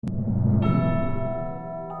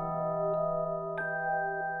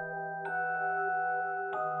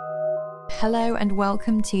Hello and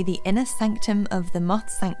welcome to the inner sanctum of the Moth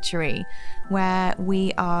Sanctuary, where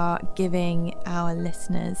we are giving our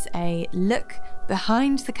listeners a look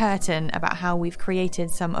behind the curtain about how we've created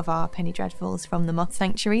some of our Penny Dreadfuls from the Moth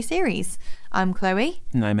Sanctuary series. I'm Chloe.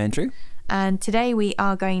 And I'm Andrew. And today we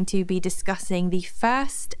are going to be discussing the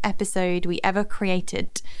first episode we ever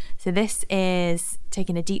created. So this is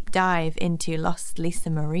taking a deep dive into Lost Lisa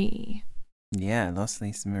Marie. Yeah, Lost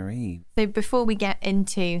Lisa Marie. So before we get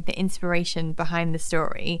into the inspiration behind the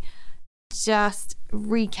story, just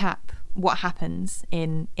recap what happens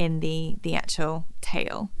in the actual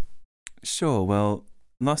tale. Sure. Well,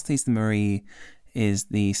 Lost Lisa Marie is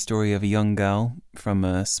the story of a young girl from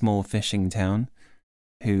a small fishing town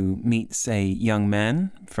who meets a young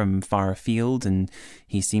man from far afield, and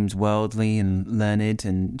he seems worldly and learned,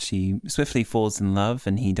 and she swiftly falls in love,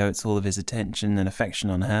 and he dotes all of his attention and affection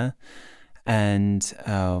on her. And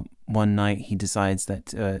one night he decides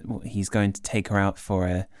that he's going to take her out for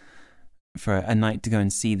a night to go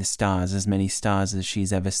and see the stars, as many stars as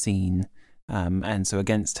she's ever seen. And so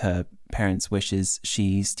against her parents' wishes,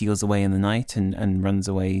 she steals away in the night and runs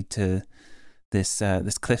away to this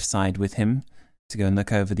cliffside with him to go and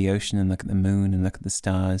look over the ocean and look at the moon and look at the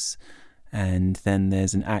stars. And then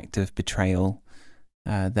there's an act of betrayal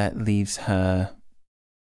that leaves her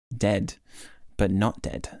dead, but not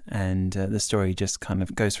dead. And the story just kind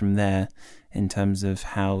of goes from there in terms of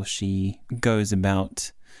how she goes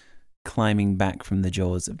about climbing back from the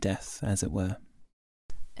jaws of death, as it were.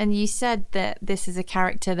 And you said that this is a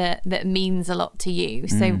character that means a lot to you.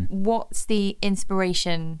 So what's the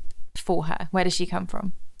inspiration for her? Where does she come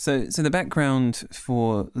from? So the background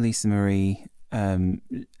for Lisa Marie,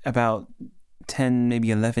 about 10, maybe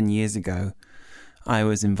 11 years ago, I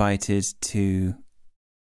was invited to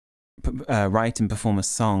write and perform a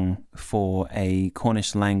song for a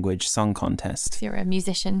Cornish language song contest. So you're a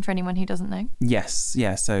musician, for anyone who doesn't know? Yes,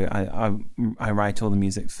 yeah. So I write all the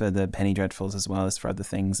music for the Penny Dreadfuls as well as for other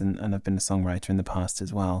things, and I've been a songwriter in the past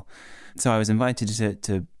as well. So I was invited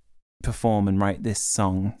to perform and write this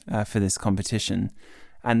song for this competition.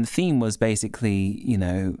 And the theme was basically,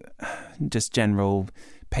 just general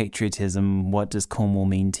patriotism. What does Cornwall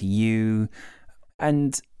mean to you?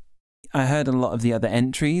 And I heard a lot of the other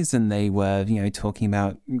entries, and they were, talking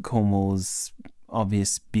about Cornwall's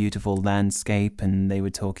obvious beautiful landscape, and they were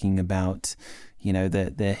talking about,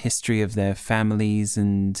 the history of their families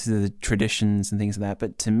and the traditions and things like that.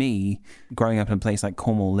 But to me, growing up in a place like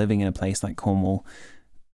Cornwall, living in a place like Cornwall,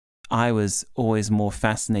 I was always more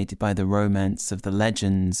fascinated by the romance of the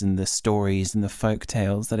legends and the stories and the folk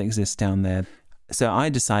tales that exist down there. So I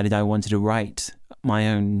decided I wanted to write my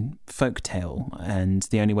own folk tale, and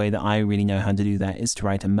the only way that I really know how to do that is to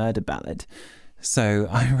write a murder ballad. So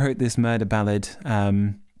I wrote this murder ballad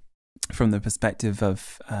from the perspective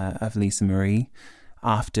of Lisa Marie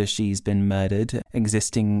after she's been murdered,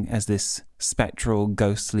 existing as this spectral,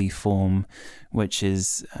 ghostly form which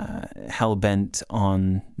is hell-bent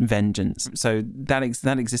on vengeance. So that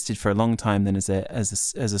existed for a long time then as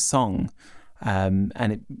a song. And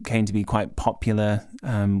it came to be quite popular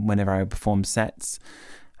whenever I performed sets.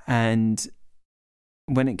 And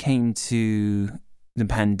when it came to the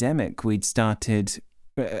pandemic, we'd started,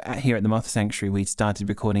 here at the Moth Sanctuary, we'd started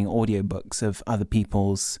recording audiobooks of other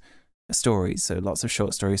people's stories. So lots of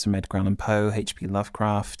short stories from Edgar Allan Poe, H.P.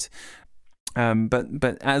 Lovecraft.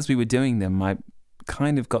 But as we were doing them, I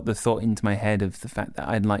kind of got the thought into my head of the fact that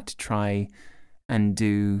I'd like to try and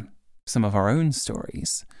do some of our own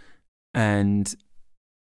stories. And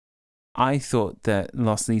I thought that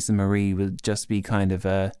Lost Lisa Marie would just be kind of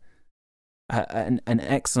an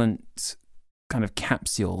excellent kind of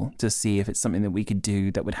capsule to see if it's something that we could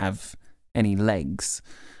do that would have any legs.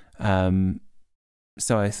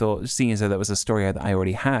 So I thought, seeing as though that was a story that I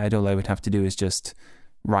already had, all I would have to do is just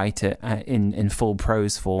write it in full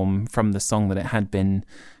prose form from the song that it had been,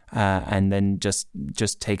 and then just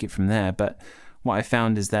take it from there. But what I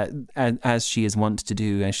found is that as she is wont to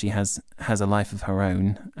do, as she has a life of her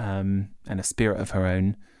own and a spirit of her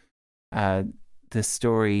own, the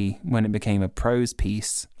story, when it became a prose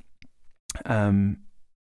piece, added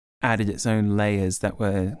its own layers that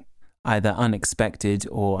were either unexpected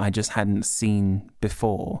or I just hadn't seen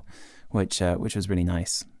before, which was really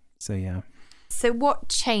nice. So yeah. So what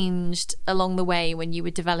changed along the way when you were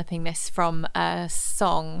developing this from a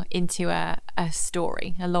song into a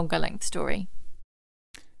story, a longer length story?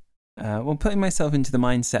 Well, putting myself into the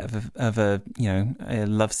mindset of a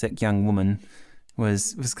lovesick young woman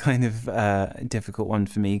was kind of a difficult one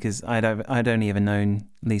for me, because I'd only ever known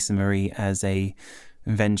Lisa Marie as a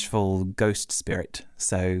vengeful ghost spirit.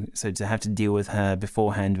 So to have to deal with her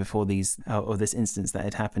beforehand, before these or this instance that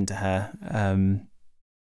had happened to her,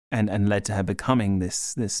 and led to her becoming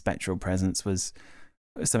this spectral presence, was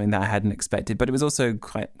something that I hadn't expected. But it was also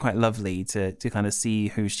quite lovely to kind of see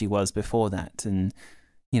who she was before that, and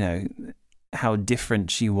how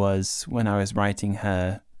different she was when I was writing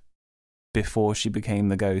her before she became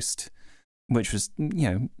the ghost, which was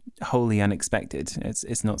wholly unexpected.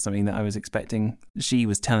 It's not something that I was expecting. She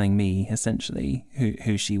was telling me essentially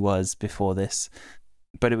who she was before this,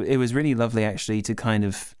 but it was really lovely actually to kind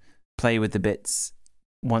of play with the bits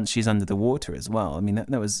once she's under the water as well. I mean, that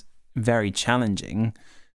was very challenging,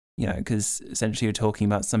 because essentially you're talking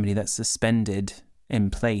about somebody that's suspended in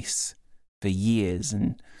place for years,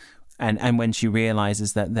 and when she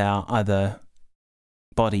realizes that there are other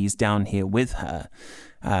bodies down here with her,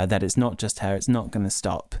 that it's not just her, it's not going to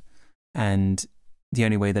stop, and the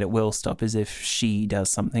only way that it will stop is if she does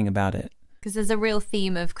something about it. Because there's a real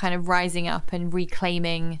theme of kind of rising up and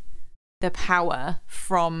reclaiming the power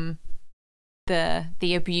from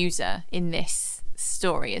the abuser in this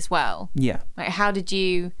story as well. Yeah. Like, how did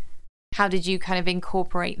you kind of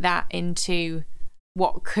incorporate that into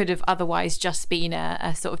what could have otherwise just been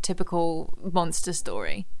a sort of typical monster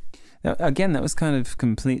story? Now, again, that was kind of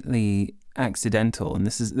completely accidental, and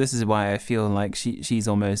this is why I feel like she's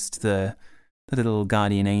almost the little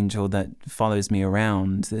guardian angel that follows me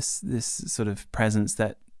around, this sort of presence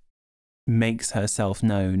that makes herself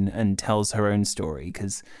known and tells her own story.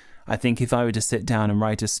 Because I think if I were to sit down and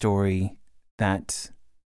write a story that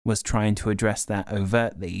was trying to address that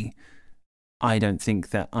overtly, I don't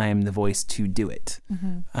think that I am the voice to do it.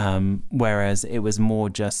 Mm-hmm. Whereas it was more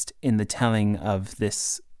just in the telling of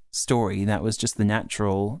this story, that was just the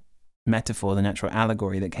natural metaphor, the natural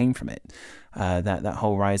allegory that came from it. That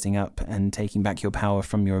whole rising up and taking back your power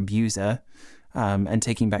from your abuser, and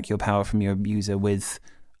taking back your power from your abuser with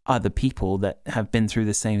other people that have been through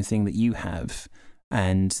the same thing that you have.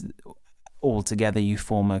 And all together you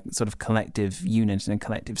form a sort of collective unit and a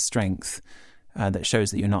collective strength that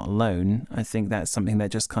shows that you're not alone. I think that's something that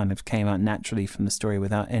just kind of came out naturally from the story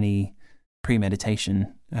without any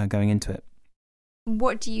premeditation going into it.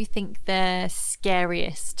 What do you think the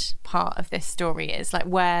scariest part of this story is? Like,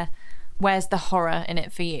 where's the horror in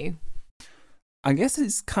it for you? I guess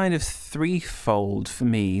it's kind of threefold for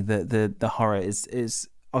me. The horror is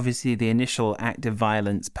obviously the initial act of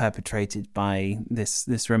violence perpetrated by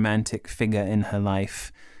this romantic figure in her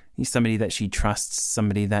life. He's somebody that she trusts,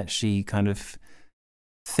 somebody that she kind of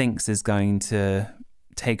thinks is going to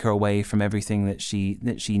take her away from everything that she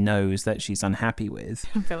knows that she's unhappy with.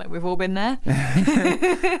 I feel like we've all been there.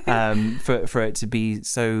 For it to be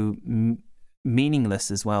so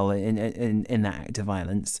meaningless as well in that act of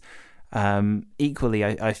violence. Equally,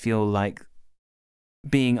 I feel like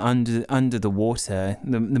being under the water,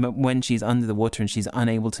 when she's under the water and she's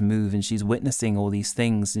unable to move and she's witnessing all these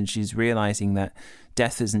things and she's realizing that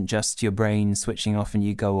death isn't just your brain switching off and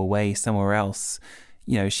you go away somewhere else.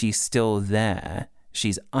 She's still there.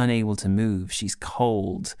 She's unable to move. She's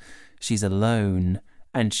cold. She's alone.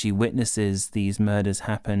 And she witnesses these murders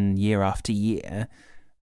happen year after year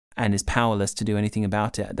and is powerless to do anything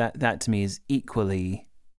about it. That to me is equally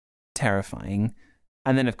terrifying.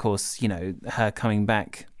 And then, of course, her coming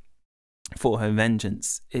back for her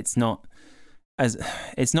vengeance. It's not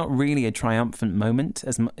really a triumphant moment.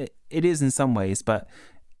 It is in some ways, but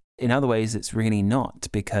in other ways, it's really not,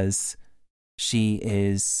 because she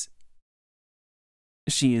is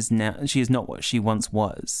not what she once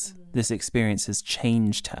was. Mm-hmm. This experience has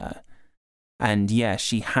changed her, and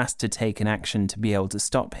she has to take an action to be able to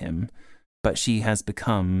stop him. But she has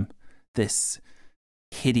become this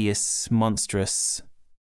hideous, monstrous,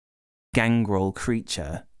 gangrel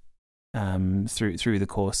creature through the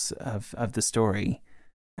course of the story,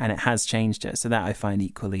 and it has changed her. So that I find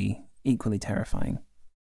equally terrifying.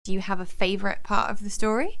 Do you have a favourite part of the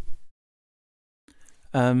story?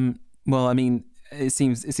 Well, I mean, it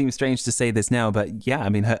seems strange to say this now, but yeah, I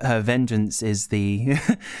mean, her vengeance is the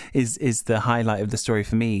is the highlight of the story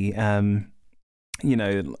for me.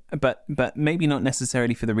 But maybe not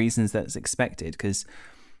necessarily for the reasons that's expected, because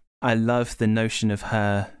I love the notion of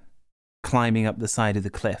her climbing up the side of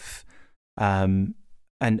the cliff,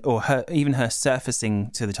 or her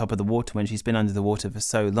surfacing to the top of the water when she's been under the water for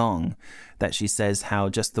so long, that she says how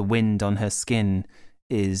just the wind on her skin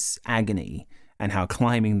is agony, and how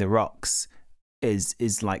climbing the rocks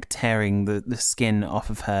is like tearing the skin off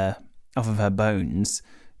of her bones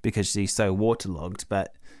because she's so waterlogged.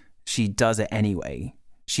 But she does it anyway.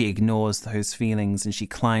 She ignores those feelings and she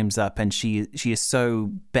climbs up, and she is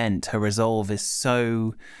so bent. Her resolve is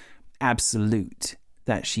so absolute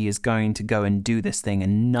that she is going to go and do this thing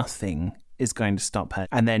and nothing is going to stop her.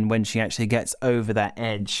 And then when she actually gets over that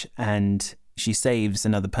edge and she saves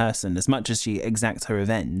another person, as much as she exacts her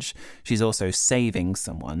revenge, she's also saving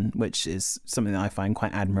someone, which is something that I find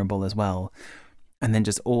quite admirable as well. And then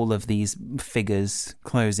just all of these figures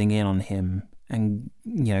closing in on him and,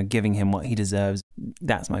 you know, giving him what he deserves.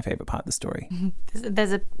 That's my favourite part of the story.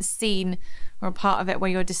 There's a scene or a part of it where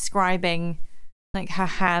you're describing like her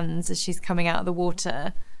hands as she's coming out of the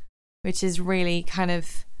water, which is really kind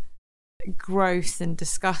of gross and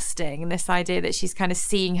disgusting. And this idea that she's kind of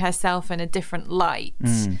seeing herself in a different light.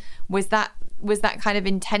 Was that kind of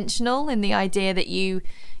intentional in the idea that you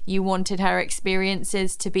wanted her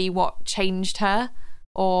experiences to be what changed her,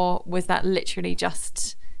 or was that literally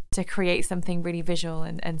just to create something really visual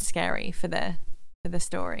and scary for the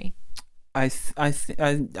story? I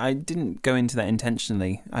didn't go into that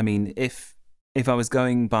intentionally. I mean, if I was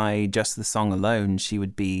going by just the song alone, she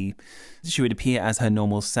would appear as her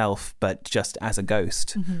normal self, but just as a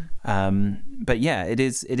ghost. But yeah, it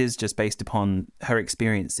is just based upon her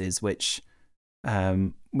experiences, which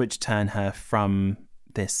turn her from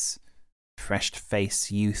this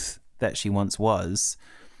fresh-faced youth that she once was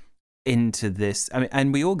into this. I mean,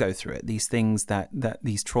 and we all go through it. These things that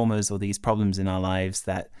these traumas or these problems in our lives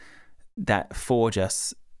that forge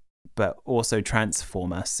us, but also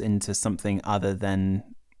transform us into something other than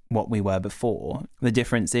what we were before. The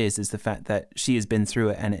difference is the fact that she has been through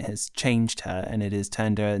it and it has changed her and it has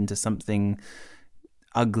turned her into something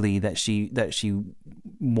ugly that she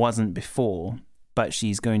wasn't before, but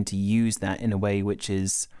she's going to use that in a way which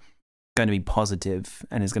is going to be positive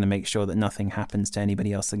and is going to make sure that nothing happens to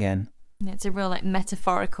anybody else again. It's a real like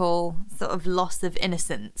metaphorical sort of loss of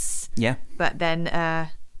innocence. Yeah. But then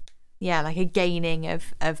like a gaining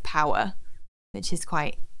of power, which is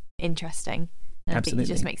quite interesting. And Absolutely. I think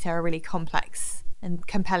it just makes her a really complex and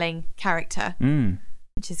compelling character,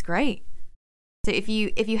 which is great. So if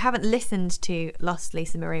you haven't listened to Lost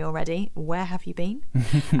Lisa Marie already, where have you been?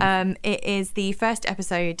 It is the first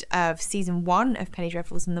episode of season 1 of Penny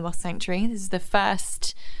Dreadfuls and the Moth Sanctuary. This is the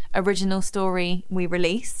first original story we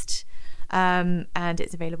released. And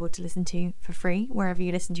it's available to listen to for free wherever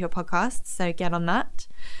you listen to your podcasts, so get on that.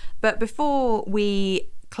 But before we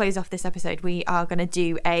close off this episode, we are going to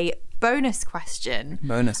do a bonus question.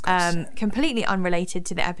 Completely unrelated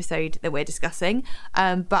to the episode that we're discussing,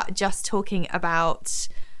 but just talking about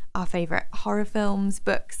our favourite horror films,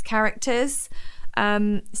 books, characters.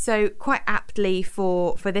 So quite aptly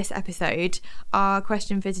for this episode, our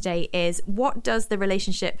question for today is, what does the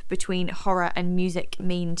relationship between horror and music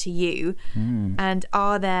mean to you? And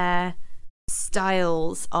are there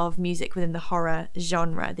styles of music within the horror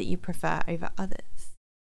genre that you prefer over others?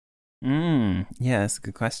 Yeah, that's a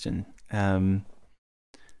good question.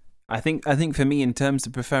 I think for me, in terms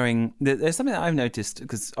of preferring, there's something that I've noticed,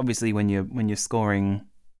 because obviously when you're scoring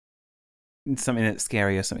something that's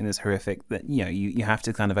scary or something that's horrific, that you have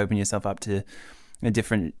to kind of open yourself up to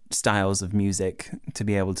different styles of music to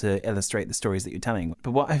be able to illustrate the stories that you're telling.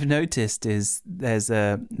 But what I've noticed is there's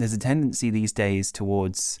a tendency these days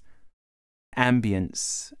towards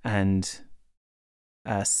ambience and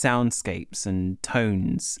soundscapes and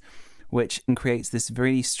tones, which creates this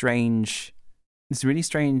really strange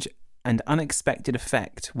and unexpected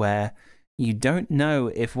effect where you don't know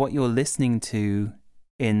if what you're listening to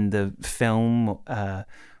in the film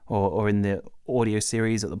or in the audio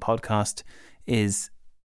series or the podcast is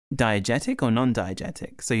diegetic or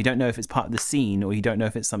non-diegetic. So you don't know if it's part of the scene, or you don't know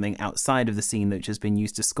if it's something outside of the scene that has been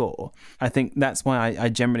used to score. I think that's why I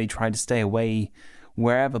generally try to stay away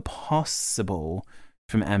wherever possible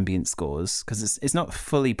from ambient scores, because it's not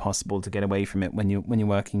fully possible to get away from it when you're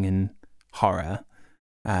working in horror.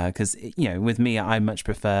 Because with me, I much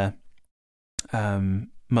prefer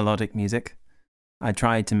melodic music. I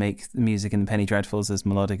try to make the music in the Penny Dreadfuls as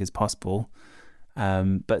melodic as possible.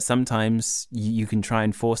 But sometimes you can try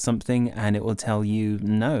and force something and it will tell you,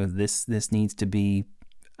 no, this needs to be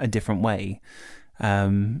a different way.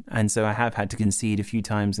 And so I have had to concede a few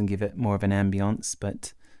times and give it more of an ambience.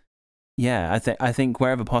 But yeah, I think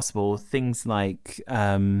wherever possible, things like,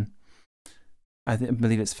 I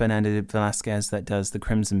believe it's Fernando Velasquez that does the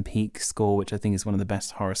Crimson Peak score, which I think is one of the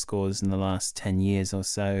best horror scores in the last 10 years or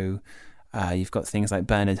so. You've got things like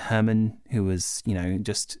Bernard Herrmann, who was,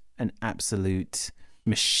 just an absolute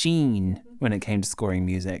machine when it came to scoring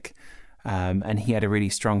music. And he had a really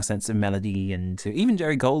strong sense of melody, and even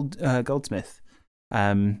Jerry Goldsmith,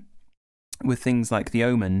 with things like The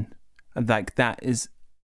Omen, like that is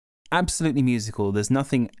absolutely musical. There's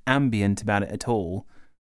nothing ambient about it at all.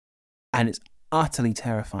 And it's utterly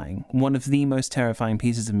terrifying. One of the most terrifying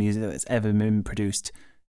pieces of music that's ever been produced,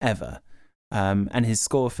 ever. And his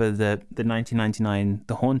score for the 1999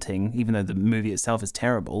 The Haunting, even though the movie itself is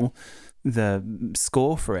terrible, the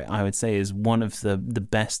score for it, I would say, is one of the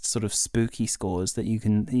best sort of spooky scores that you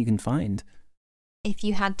can find. If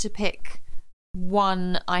you had to pick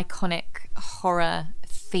one iconic horror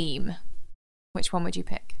theme, which one would you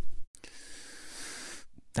pick?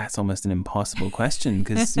 That's almost an impossible question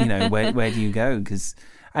because, where do you go? Because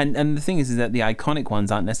and the thing is that the iconic ones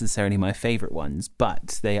aren't necessarily my favourite ones,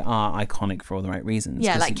 but they are iconic for all the right reasons.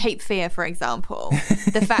 Yeah, like Cape Fear, for example.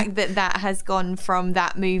 The fact that has gone from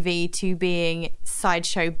that movie to being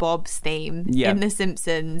Sideshow Bob's theme in The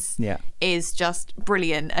Simpsons is just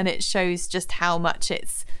brilliant. And it shows just how much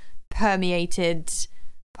it's permeated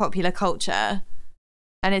popular culture.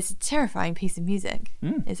 And it's a terrifying piece of music.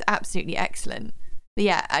 It's absolutely excellent. But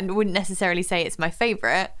yeah, I wouldn't necessarily say it's my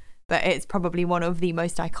favourite, but it's probably one of the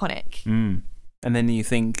most iconic. And then you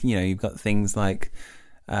think, you've got things like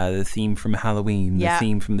the theme from Halloween, the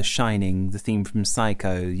theme from The Shining, the theme from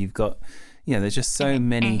Psycho. You've got, there's just so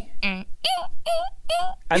many.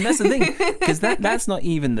 And that's the thing, because that's not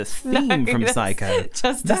even the theme from Psycho.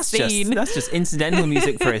 That's just incidental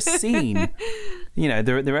music for a scene.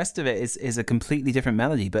 The rest of it is a completely different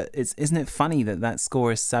melody. But isn't it funny that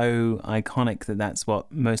score is so iconic that's what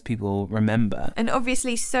most people remember? And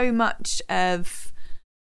obviously, so much of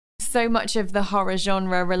the horror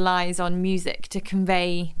genre relies on music to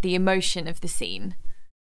convey the emotion of the scene.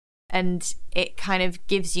 And it kind of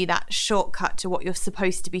gives you that shortcut to what you're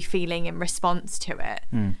supposed to be feeling in response to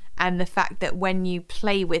it. And the fact that when you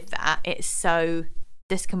play with that, it's so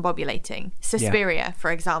discombobulating. Suspiria, for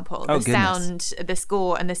example. The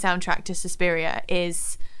score and the soundtrack to Suspiria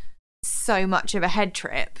is so much of a head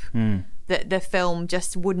trip that the film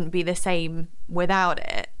just wouldn't be the same without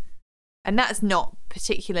it. And that's not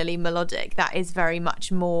particularly melodic. That is very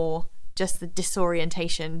much more just the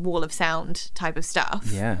disorientation, wall of sound type of stuff.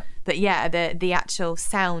 Yeah. But yeah, the actual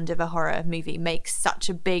sound of a horror movie makes such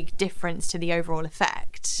a big difference to the overall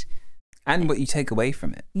effect. And what you take away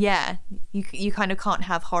from it. Yeah. You kind of can't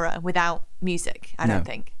have horror without music, I don't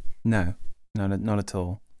think. No, not at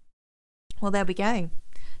all. Well, there we go.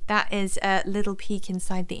 That is a little peek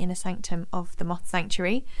inside the inner sanctum of the Moth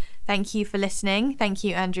Sanctuary. Thank you for listening. Thank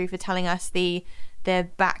you, Andrew, for telling us the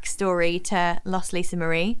backstory to Lost Lisa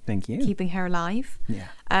Marie. Thank you. Keeping her alive.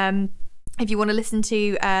 Yeah. If you want to listen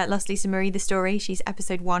to Lost Lisa Marie, the story, she's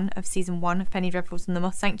episode 1 of season 1 of Penny Dreadfuls and the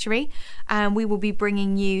Moth Sanctuary. We will be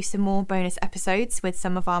bringing you some more bonus episodes with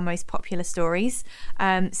some of our most popular stories.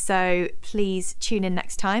 So please tune in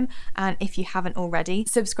next time. And if you haven't already,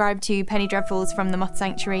 subscribe to Penny Dreadfuls from the Moth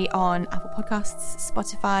Sanctuary on Apple Podcasts,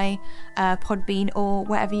 Spotify, Podbean, or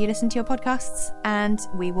wherever you listen to your podcasts. And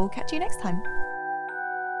we will catch you next time.